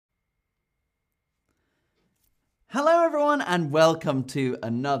Hello everyone and welcome to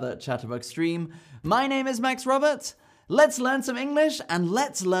another Chatterbug stream. My name is Max Roberts. Let's learn some English and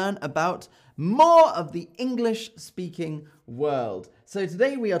let's learn about more of the English-speaking world. So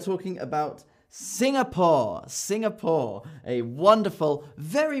today we are talking about Singapore. Singapore, a wonderful,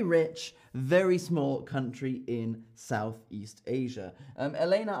 very rich, very small country in Southeast Asia.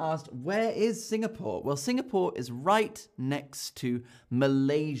 Elena asked, where is Singapore? Well, Singapore is right next to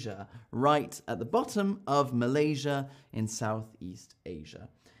Malaysia, right at the bottom of Malaysia in Southeast Asia.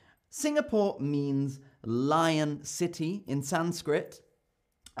 Singapore means Lion City in Sanskrit,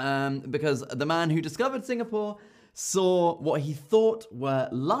 because the man who discovered Singapore saw what he thought were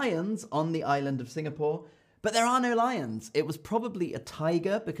lions on the island of Singapore, but there are no lions. It was probably a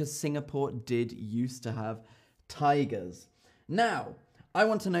tiger because Singapore did used to have tigers. Now, I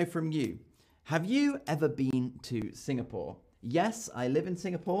want to know from you, have you ever been to Singapore? Yes, I live in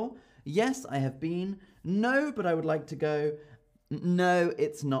Singapore. Yes, I have been. No, but I would like to go. No,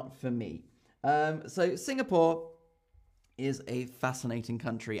 it's not for me. So Singapore is a fascinating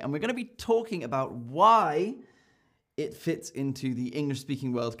country, and we're going to be talking about why it fits into the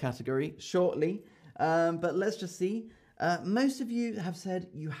English-speaking world category shortly. But let's just see. Most of you have said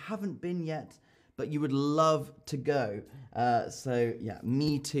you haven't been yet, but you would love to go. So yeah,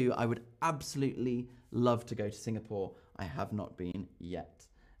 me too. I would absolutely love to go to Singapore. I have not been yet.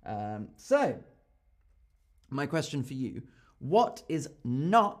 So my question for you, what is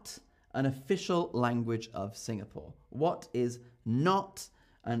not an official language of Singapore? What is not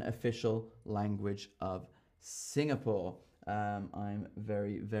an official language of Singapore? I'm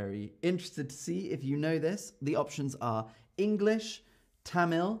very, very interested to see if you know this. The options are English,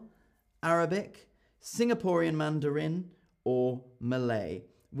 Tamil, Arabic, Singaporean Mandarin, or Malay,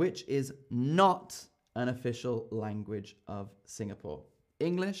 which is not an official language of Singapore.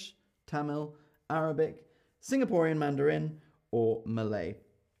 English, Tamil, Arabic, Singaporean Mandarin, or Malay.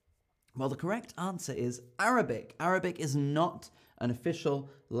 Well, the correct answer is Arabic. Arabic is not an official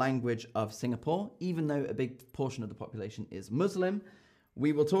language of Singapore, even though a big portion of the population is Muslim.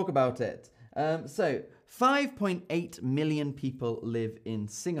 We will talk about it. So 5.8 million people live in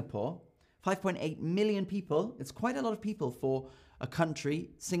Singapore. 5.8 million people. It's quite a lot of people for a country.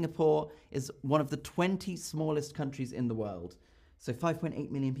 Singapore is one of the 20 smallest countries in the world. So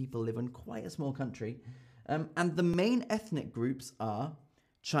 5.8 million people live in quite a small country. And the main ethnic groups are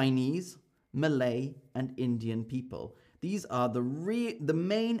Chinese, Malay, and Indian people. These are the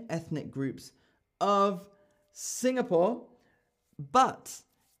main ethnic groups of Singapore, but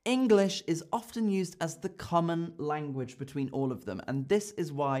English is often used as the common language between all of them, and this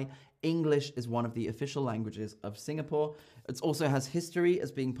is why English is one of the official languages of Singapore. It also has history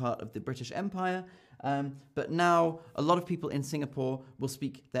as being part of the British Empire, but now a lot of people in Singapore will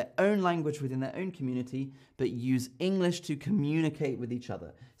speak their own language within their own community, but use English to communicate with each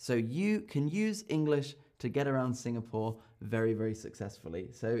other. So you can use English to get around Singapore very, very successfully.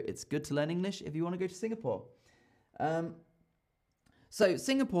 So it's good to learn English if you want to go to Singapore. So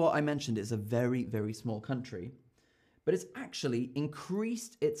Singapore, I mentioned, is a very, very small country, but it's actually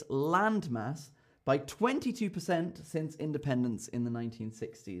increased its landmass by 22% since independence in the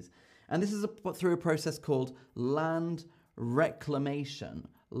 1960s. And this is through a process called land reclamation.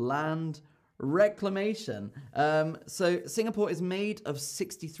 Land reclamation. So Singapore is made of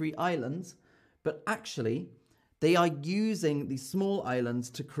 63 islands, but actually they are using these small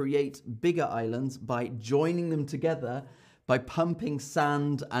islands to create bigger islands by joining them together, by pumping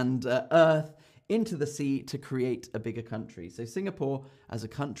sand and earth into the sea to create a bigger country. So Singapore as a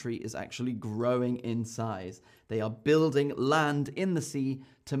country is actually growing in size. They are building land in the sea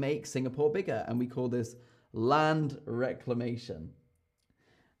to make Singapore bigger, and we call this land reclamation.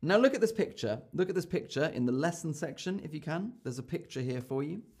 Now look at this picture. Look at this picture in the lesson section if you can. There's a picture here for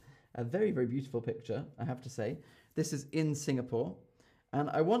you. A very, very beautiful picture, I have to say. This is in Singapore. And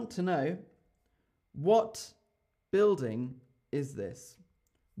I want to know, what building is this?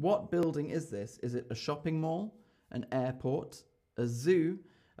 What building is this? Is it a shopping mall, an airport, a zoo,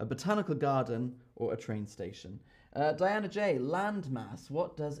 a botanical garden, or a train station? Diana J, landmass,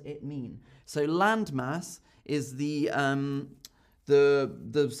 what does it mean? So landmass is the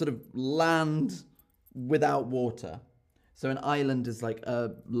sort of land without water. So an island is like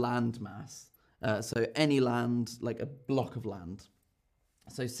a landmass. So any land, like a block of land.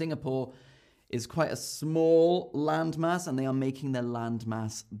 So Singapore is quite a small landmass, and they are making their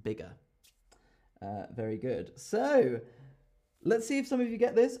landmass bigger. Very good. So let's see if some of you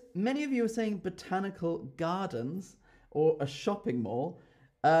get this. Many of you are saying botanical gardens or a shopping mall.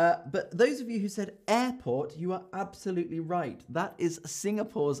 But those of you who said airport, you are absolutely right. That is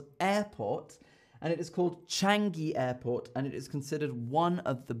Singapore's airport. and it is called Changi Airport, and it is considered one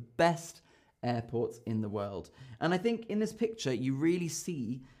of the best airports in the world. And I think in this picture, you really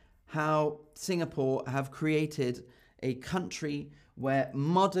see how Singapore have created a country where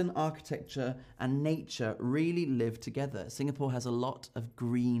modern architecture and nature really live together. Singapore has a lot of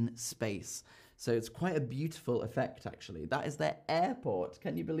green space. So it's quite a beautiful effect, actually. That is their airport.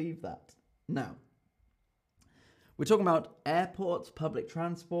 Can you believe that? Now, we're talking about airports, public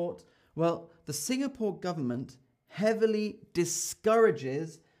transport. Well, the Singapore government heavily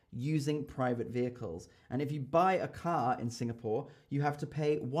discourages using private vehicles. And if you buy a car in Singapore, you have to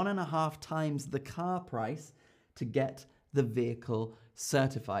pay 1.5 times the car price to get the vehicle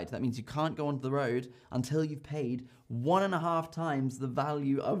certified. That means you can't go onto the road until you've paid 1.5 times the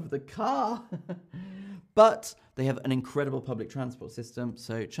value of the car. But they have an incredible public transport system,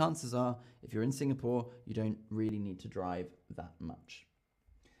 so chances are, if you're in Singapore, you don't really need to drive that much.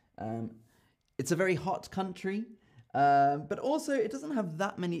 It's a very hot country, but also it doesn't have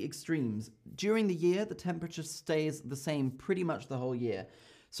that many extremes. During the year, the temperature stays the same pretty much the whole year.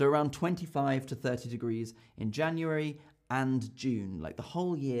 So around 25 to 30 degrees in January and June. Like the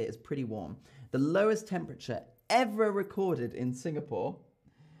whole year is pretty warm. The lowest temperature ever recorded in Singapore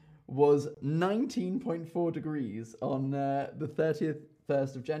was 19.4 degrees on the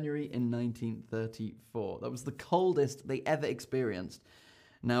 31st of January in 1934. That was the coldest they ever experienced.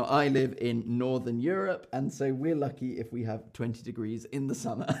 Now, I live in Northern Europe, and so we're lucky if we have 20 degrees in the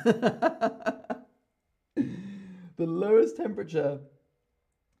summer. The lowest temperature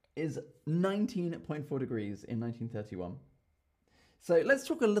is 19.4 degrees in 1931. So let's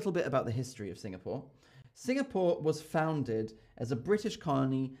talk a little bit about the history of Singapore. Singapore was founded as a British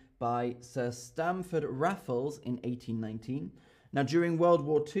colony by Sir Stamford Raffles in 1819. Now, during World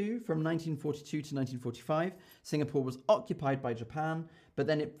War II, from 1942 to 1945, Singapore was occupied by Japan, but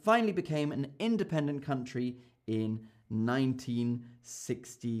then it finally became an independent country in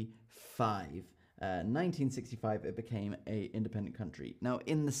 1965. 1965, it became an independent country. Now,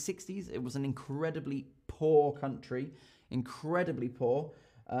 in the 60s, it was an incredibly poor country, incredibly poor.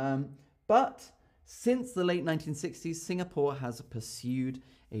 But since the late 1960s, Singapore has pursued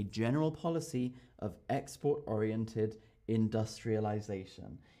a general policy of export-oriented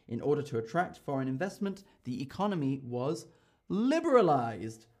industrialization. In order to attract foreign investment, the economy was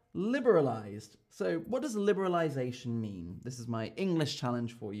liberalized. Liberalized. So what does liberalization mean? This is my English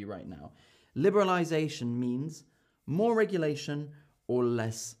challenge for you right now. Liberalization means more regulation or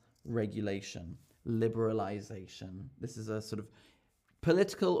less regulation. Liberalization. This is a sort of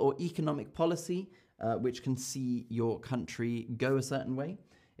political or economic policy which can see your country go a certain way.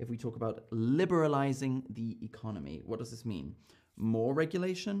 If we talk about liberalizing the economy, what does this mean? More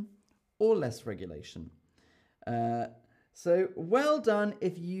regulation or less regulation? So well done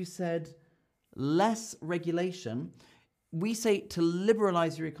if you said less regulation. We say to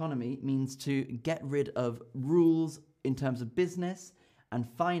liberalize your economy means to get rid of rules in terms of business and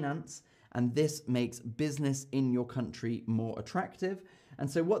finance, and this makes business in your country more attractive. And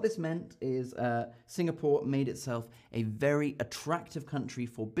so what this meant is Singapore made itself a very attractive country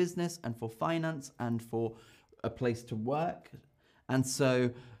for business and for finance and for a place to work. And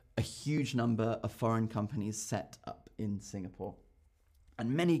so a huge number of foreign companies set up in Singapore.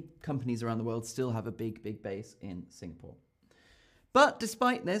 And many companies around the world still have a big, big base in Singapore. But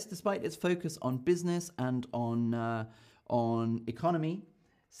despite this, despite its focus on business and on economy,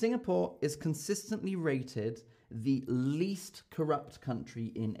 Singapore is consistently rated the least corrupt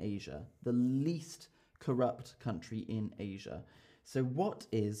country in Asia. The least corrupt country in Asia. So what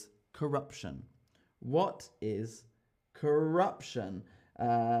is corruption? What is corruption?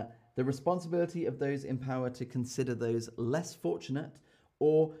 The responsibility of those in power to consider those less fortunate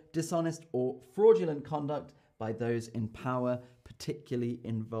or dishonest or fraudulent conduct by those in power, particularly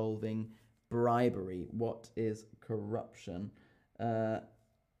involving bribery. What is corruption?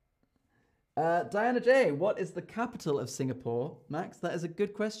 Diana J, what is the capital of Singapore? Max, that is a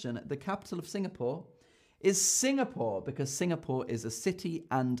good question. The capital of Singapore is Singapore, because Singapore is a city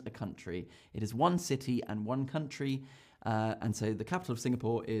and a country. It is one city and one country, and so the capital of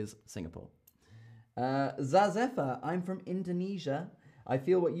Singapore is Singapore. Zazefa, I'm from Indonesia. I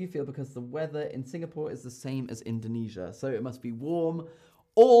feel what you feel because the weather in Singapore is the same as Indonesia, so it must be warm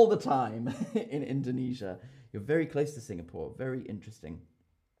all the time in Indonesia. You're very close to Singapore. Very interesting.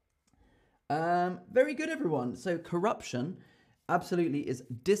 Very good, everyone. So corruption absolutely is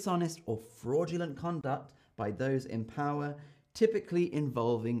dishonest or fraudulent conduct by those in power, typically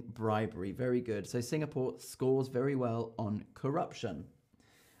involving bribery. Very good. So Singapore scores very well on corruption.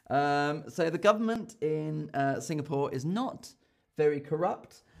 So the government in Singapore is not very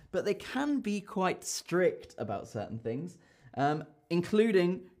corrupt, but they can be quite strict about certain things,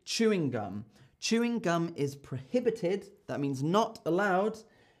 including chewing gum. Chewing gum is prohibited, that means not allowed,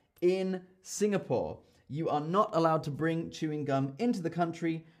 in Singapore. You are not allowed to bring chewing gum into the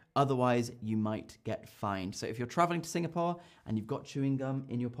country, otherwise you might get fined. So if you're traveling to Singapore and you've got chewing gum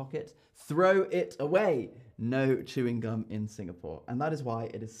in your pocket, throw it away. No chewing gum in Singapore. And that is why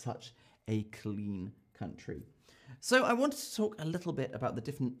it is such a clean country. So I wanted to talk a little bit about the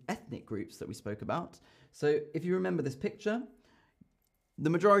different ethnic groups that we spoke about. So if you remember this picture, the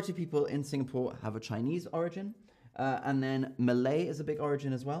majority of people in Singapore have a Chinese origin, and then Malay is a big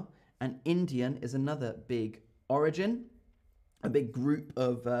origin as well, and Indian is another big origin, a big group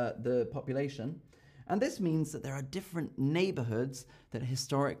of the population. And this means that there are different neighborhoods that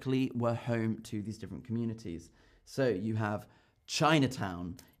historically were home to these different communities. So you have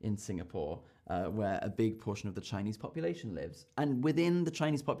Chinatown in Singapore, where a big portion of the Chinese population lives. And within the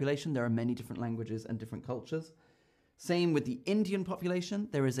Chinese population, there are many different languages and different cultures. Same with the Indian population.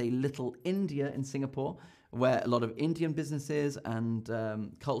 There is a Little India in Singapore, where a lot of Indian businesses and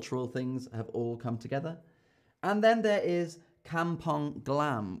cultural things have all come together. And then there is Kampong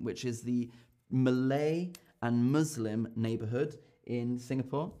Glam, which is the Malay and Muslim neighborhood in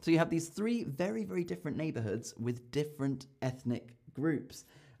Singapore. So you have these three very, very different neighborhoods with different ethnic groups.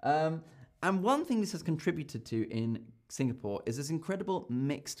 And one thing this has contributed to in Singapore is this incredible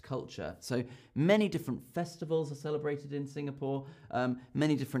mixed culture. So many different festivals are celebrated in Singapore.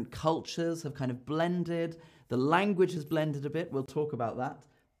 Many different cultures have kind of blended. The language has blended a bit. We'll talk about that.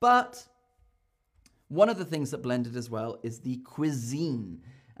 But one of the things that blended as well is the cuisine.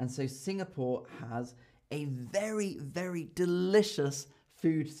 And so Singapore has a very, very delicious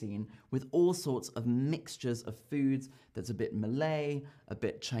food scene with all sorts of mixtures of foods that's a bit Malay, a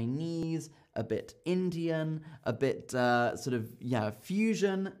bit Chinese, a bit Indian, a bit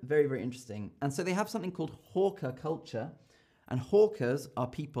fusion. Very, very interesting. And so they have something called hawker culture. And hawkers are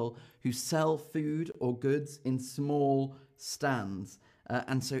people who sell food or goods in small stands.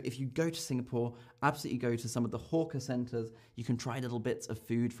 And so if you go to Singapore, absolutely go to some of the hawker centres. You can try little bits of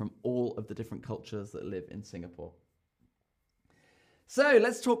food from all of the different cultures that live in Singapore. So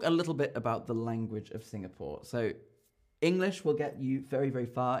let's talk a little bit about the language of Singapore. So English will get you very, very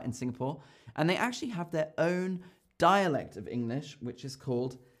far in Singapore. And they actually have their own dialect of English, which is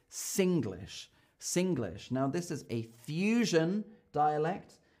called Singlish. Singlish. Now, this is a fusion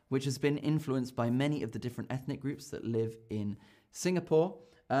dialect, which has been influenced by many of the different ethnic groups that live in Singapore.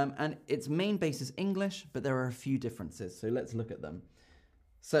 And its main base is English, but there are a few differences. So let's look at them.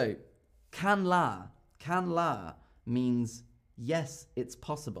 So, can la means yes, it's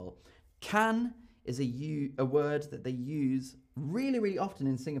possible. Can is a word that they use really, really often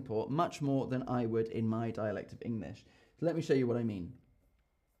in Singapore, much more than I would in my dialect of English. So let me show you what I mean.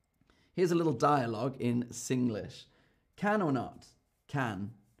 Here's a little dialogue in Singlish. Can or not?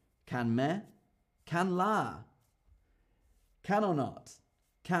 Can. Can me? Can la? Can or not?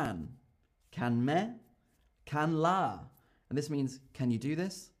 Can. Can me? Can la? And this means, can you do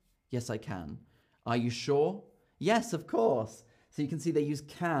this? Yes, I can. Are you sure? Yes, of course. So you can see they use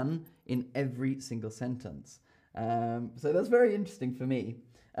can in every single sentence. So that's very interesting for me.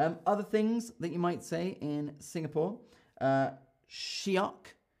 Other things that you might say in Singapore, shiok,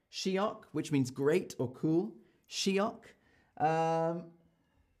 which means great or cool. Shiok.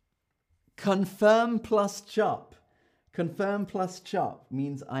 Confirm plus chop. Confirm plus chop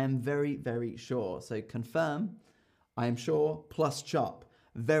means I am very, very sure. So confirm, I am sure, plus chop.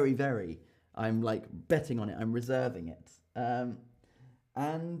 Very, very. I'm like betting on it. I'm reserving it.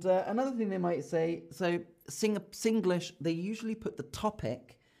 Another thing they might say, so Singlish, they usually put the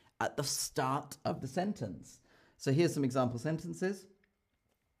topic at the start of the sentence. So here's some example sentences.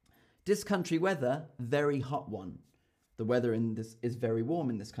 This country weather, very hot one. The weather in this is very warm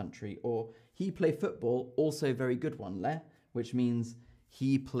in this country. Or he play football, also very good one, le, which means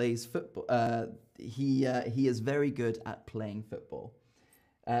he plays football. He is very good at playing football.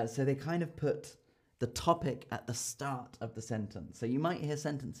 So they kind of put the topic at the start of the sentence. So you might hear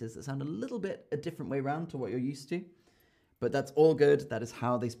sentences that sound a little bit a different way around to what you're used to, but that's all good. That is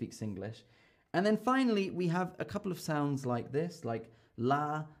how they speak Singlish. And then finally, we have a couple of sounds like this, like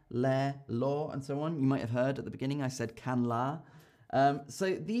la, le, lo, and so on. You might have heard at the beginning I said can la.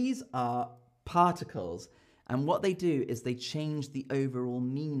 So these are particles, and what they do is they change the overall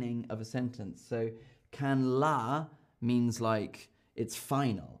meaning of a sentence. So can la means like it's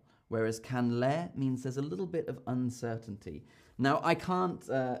final, whereas can le means there's a little bit of uncertainty. Now, I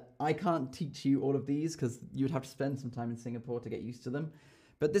can't teach you all of these because you would have to spend some time in Singapore to get used to them.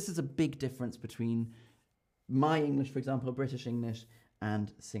 But this is a big difference between my English, for example, British English,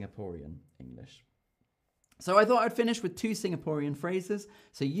 and Singaporean English. So I thought I'd finish with 2 Singaporean phrases,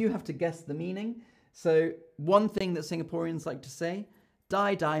 so you have to guess the meaning. So one thing that Singaporeans like to say,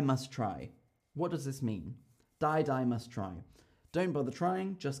 die, die, must try. What does this mean? Die, die, must try. Don't bother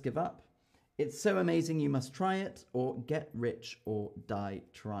trying, just give up. It's so amazing you must try it, or get rich or die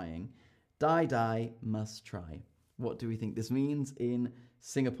trying. Die, die, must try. What do we think this means in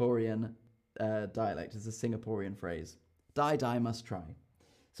Singaporean dialect? It's a Singaporean phrase. Die, die, must try.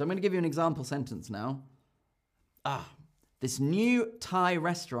 So I'm going to give you an example sentence now. This new Thai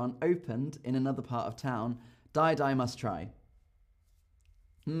restaurant opened in another part of town. Die, die, must try.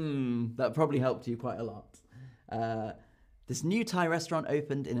 That probably helped you quite a lot. This new Thai restaurant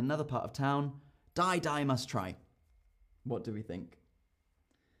opened in another part of town. Die, die, must try. What do we think?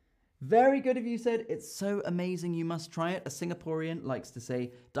 Very good if you said, it's so amazing you must try it. A Singaporean likes to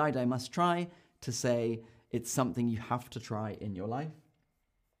say, die, die, must try, to say it's something you have to try in your life.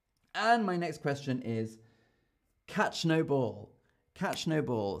 And my next question is, catch no ball. Catch no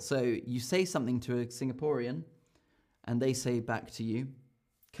ball. So you say something to a Singaporean and they say back to you,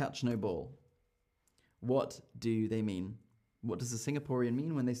 catch no ball. What do they mean? What does a Singaporean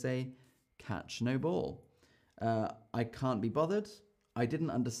mean when they say catch no ball? I can't be bothered, I didn't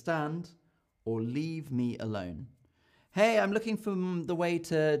understand, or leave me alone. Hey, I'm looking for the way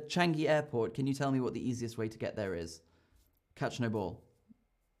to Changi Airport. Can you tell me what the easiest way to get there is? Catch no ball.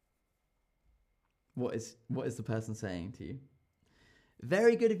 What is the person saying to you?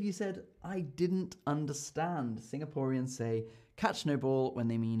 Very good if you said, I didn't understand. Singaporeans say catch no ball when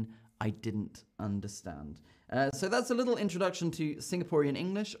they mean I didn't understand. So that's a little introduction to Singaporean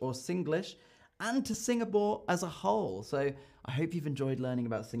English, or Singlish, and to Singapore as a whole. So I hope you've enjoyed learning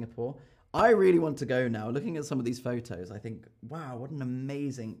about Singapore. I really want to go now. Looking at some of these photos, I think, wow, what an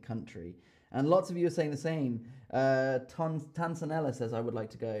amazing country. And lots of you are saying the same. Tansanella says, I would like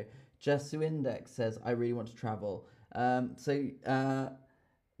to go. Jesu Index says, I really want to travel.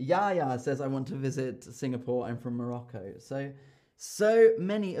 Yaya says, I want to visit Singapore. I'm from Morocco. So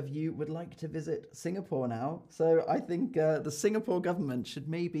many of you would like to visit Singapore now. So I think the Singapore government should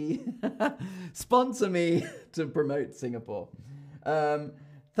maybe sponsor me to promote Singapore.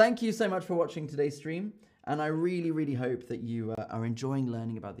 Thank you so much for watching today's stream. And I really, really hope that you are enjoying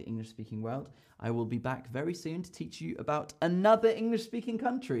learning about the English-speaking world. I will be back very soon to teach you about another English-speaking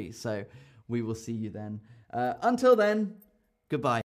country. So we will see you then. Until then, goodbye.